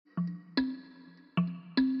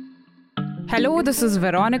Hello, this is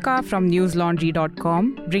Veronica from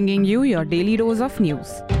newslaundry.com, bringing you your daily dose of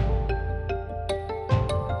news.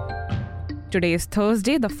 Today is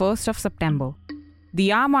Thursday, the 1st of September. The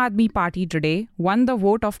Aam Aadmi Party today won the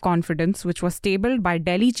vote of confidence which was tabled by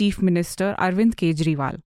Delhi Chief Minister Arvind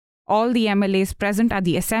Kejriwal. All the MLAs present at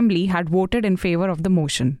the assembly had voted in favour of the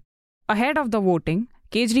motion. Ahead of the voting,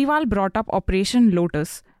 Kejriwal brought up Operation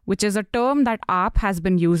Lotus, which is a term that AAP has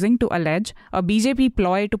been using to allege a BJP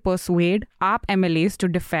ploy to persuade AAP MLAs to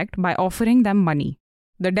defect by offering them money.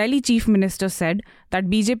 The Delhi Chief Minister said that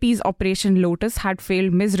BJP's Operation Lotus had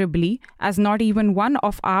failed miserably as not even one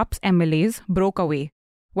of AAP's MLAs broke away.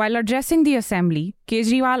 While addressing the assembly,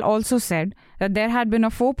 Kejriwal also said that there had been a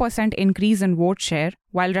 4% increase in vote share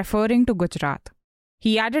while referring to Gujarat.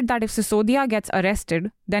 He added that if Sisodia gets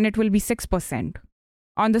arrested, then it will be 6%.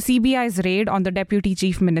 On the CBI's raid on the Deputy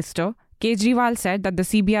Chief Minister, Kejriwal said that the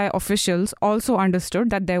CBI officials also understood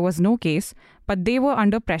that there was no case, but they were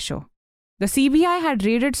under pressure. The CBI had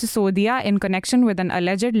raided Sisodia in connection with an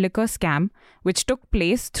alleged liquor scam, which took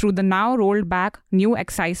place through the now rolled back new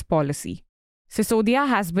excise policy. Sisodia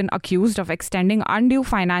has been accused of extending undue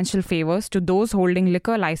financial favours to those holding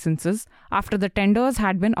liquor licenses after the tenders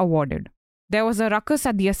had been awarded. There was a ruckus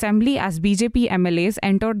at the assembly as BJP MLAs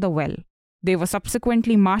entered the well. They were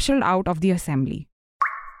subsequently marshalled out of the assembly.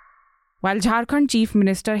 While Jharkhand Chief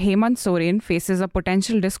Minister Hemant Soren faces a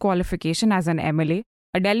potential disqualification as an MLA,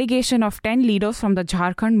 a delegation of 10 leaders from the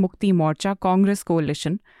Jharkhand Mukti Morcha Congress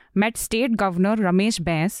coalition met State Governor Ramesh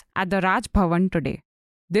Bains at the Raj Bhavan today.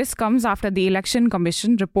 This comes after the Election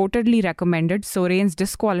Commission reportedly recommended Soren's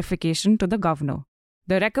disqualification to the governor.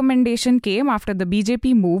 The recommendation came after the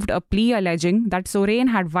BJP moved a plea alleging that Soren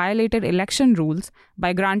had violated election rules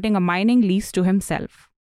by granting a mining lease to himself.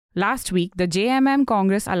 Last week, the JMM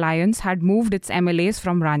Congress Alliance had moved its MLAs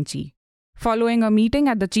from Ranchi. Following a meeting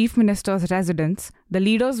at the Chief Minister's residence, the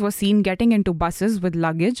leaders were seen getting into buses with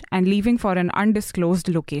luggage and leaving for an undisclosed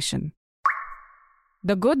location.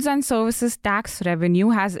 The goods and services tax revenue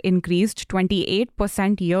has increased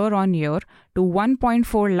 28% year-on-year to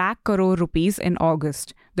 1.4 lakh crore rupees in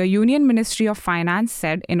August, the Union Ministry of Finance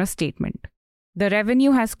said in a statement. The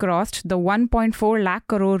revenue has crossed the 1.4 lakh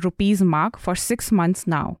crore rupees mark for 6 months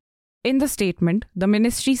now. In the statement, the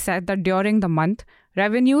ministry said that during the month,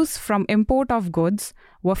 revenues from import of goods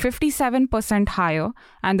were 57% higher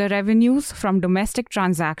and the revenues from domestic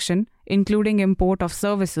transaction, including import of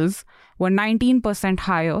services, were 19%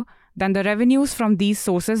 higher than the revenues from these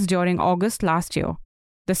sources during August last year.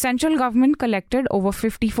 The central government collected over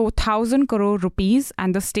 54,000 crore rupees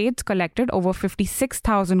and the states collected over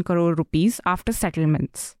 56,000 crore rupees after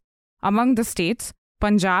settlements. Among the states,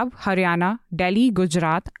 Punjab, Haryana, Delhi,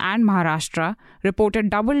 Gujarat and Maharashtra reported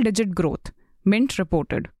double-digit growth, Mint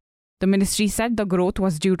reported. The ministry said the growth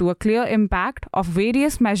was due to a clear impact of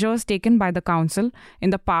various measures taken by the council in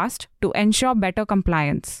the past to ensure better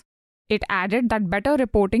compliance. It added that better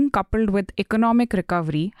reporting coupled with economic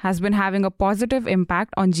recovery has been having a positive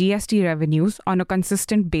impact on GST revenues on a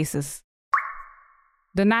consistent basis.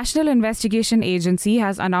 The National Investigation Agency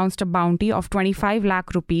has announced a bounty of 25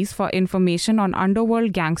 lakh rupees for information on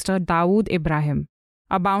underworld gangster Dawood Ibrahim.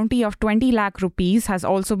 A bounty of 20 lakh rupees has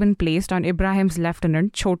also been placed on Ibrahim's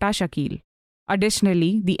lieutenant Chota Shakil.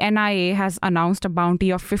 Additionally, the NIA has announced a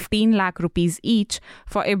bounty of 15 lakh rupees each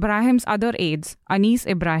for Ibrahim's other aides, Anis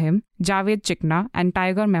Ibrahim, Javed Chikna and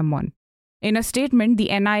Tiger Memon. In a statement, the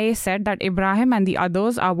NIA said that Ibrahim and the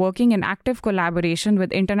others are working in active collaboration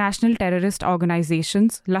with international terrorist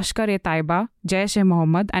organizations Lashkar-e-Taiba,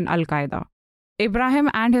 Jaish-e-Mohammed and Al-Qaeda. Ibrahim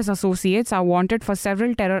and his associates are wanted for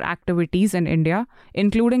several terror activities in India,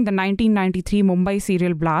 including the 1993 Mumbai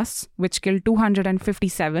serial blasts, which killed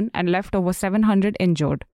 257 and left over 700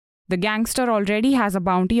 injured. The gangster already has a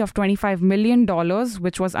bounty of $25 million,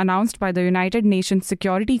 which was announced by the United Nations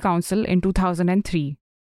Security Council in 2003.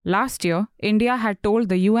 Last year, India had told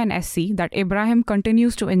the UNSC that Ibrahim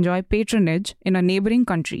continues to enjoy patronage in a neighbouring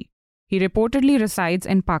country. He reportedly resides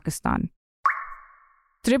in Pakistan.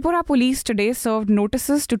 Tripura police today served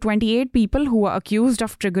notices to 28 people who were accused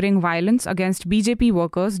of triggering violence against BJP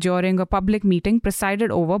workers during a public meeting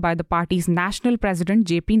presided over by the party's national president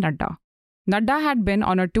JP Nadda. Nadda had been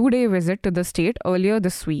on a 2-day visit to the state earlier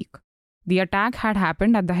this week. The attack had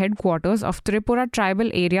happened at the headquarters of Tripura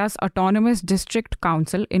Tribal Area's Autonomous District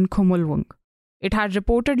Council in Khumulwung. It had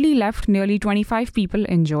reportedly left nearly 25 people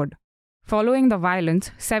injured. Following the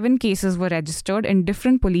violence, 7 cases were registered in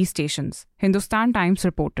different police stations, Hindustan Times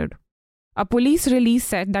reported. A police release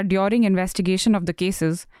said that during investigation of the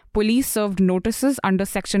cases, police served notices under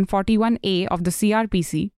Section 41A of the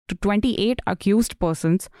CRPC to 28 accused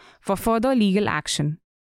persons for further legal action.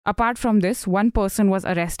 Apart from this, one person was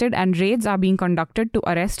arrested and raids are being conducted to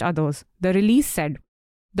arrest others, the release said.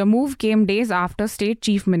 The move came days after State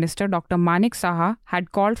Chief Minister Dr. Manik Saha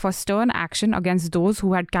had called for stern action against those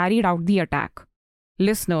who had carried out the attack.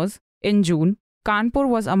 Listeners, in June, Kanpur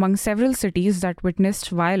was among several cities that witnessed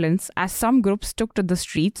violence as some groups took to the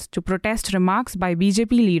streets to protest remarks by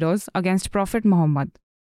BJP leaders against Prophet Muhammad.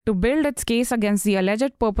 To build its case against the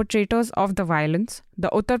alleged perpetrators of the violence, the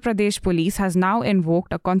Uttar Pradesh police has now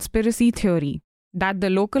invoked a conspiracy theory that the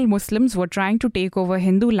local Muslims were trying to take over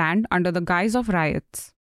Hindu land under the guise of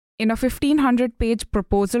riots. In a 1,500-page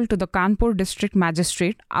proposal to the Kanpur district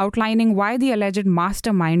magistrate outlining why the alleged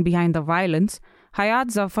mastermind behind the violence, Hayat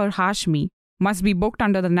Zafar Hashmi, must be booked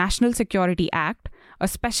under the National Security Act, a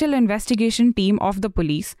special investigation team of the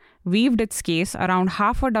police weaved its case around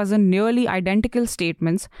half a dozen nearly identical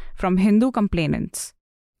statements from Hindu complainants.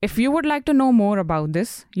 If you would like to know more about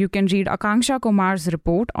this, you can read Akanksha Kumar's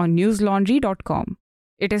report on newslaundry.com.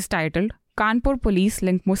 It is titled, Kanpur Police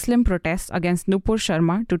Link Muslim Protests Against Nupur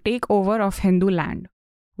Sharma to Take Over of Hindu Land.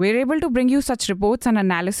 We're able to bring you such reports and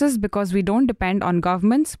analysis because we don't depend on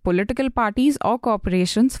governments, political parties, or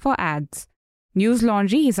corporations for ads. News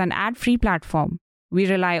Laundry is an ad-free platform. We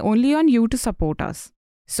rely only on you to support us.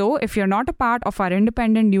 So, if you're not a part of our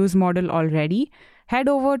independent news model already, head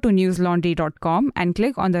over to newslaundry.com and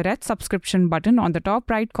click on the red subscription button on the top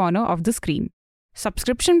right corner of the screen.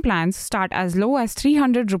 Subscription plans start as low as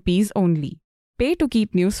 300 rupees only. Pay to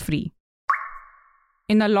keep news free.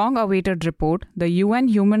 In a long-awaited report, the UN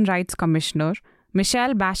Human Rights Commissioner,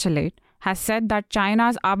 Michelle Bachelet, has said that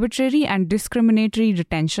China's arbitrary and discriminatory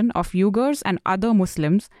detention of Uyghurs and other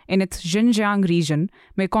Muslims in its Xinjiang region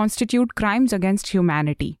may constitute crimes against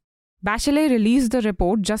humanity. Bachelet released the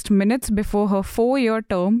report just minutes before her 4-year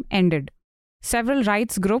term ended. Several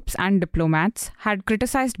rights groups and diplomats had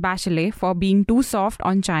criticized Bachelet for being too soft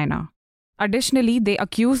on China. Additionally, they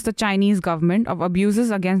accused the Chinese government of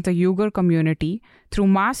abuses against the Uyghur community through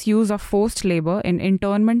mass use of forced labor in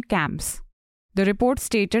internment camps. The report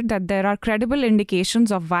stated that there are credible indications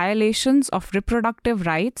of violations of reproductive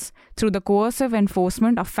rights through the coercive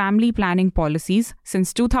enforcement of family planning policies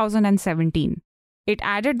since 2017. It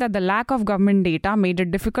added that the lack of government data made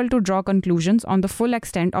it difficult to draw conclusions on the full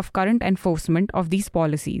extent of current enforcement of these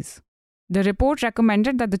policies. The report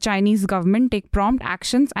recommended that the Chinese government take prompt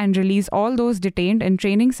actions and release all those detained in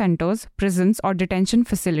training centers, prisons, or detention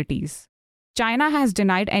facilities. China has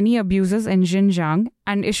denied any abuses in Xinjiang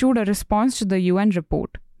and issued a response to the UN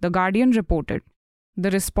report, The Guardian reported.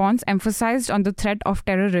 The response emphasized on the threat of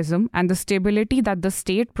terrorism and the stability that the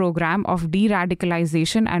state program of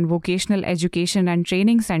de-radicalization and vocational education and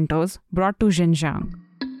training centers brought to Xinjiang.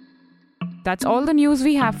 That's all the news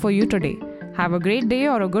we have for you today. Have a great day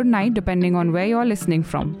or a good night depending on where you're listening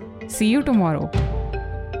from. See you tomorrow.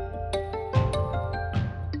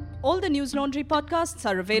 All the News Laundry podcasts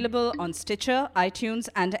are available on Stitcher, iTunes,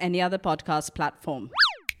 and any other podcast platform.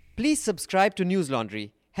 Please subscribe to News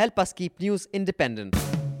Laundry. Help us keep news independent.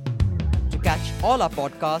 To catch all our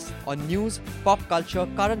podcasts on news, pop culture,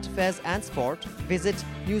 current affairs, and sport, visit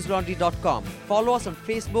newslaundry.com. Follow us on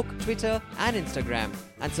Facebook, Twitter, and Instagram,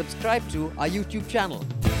 and subscribe to our YouTube channel.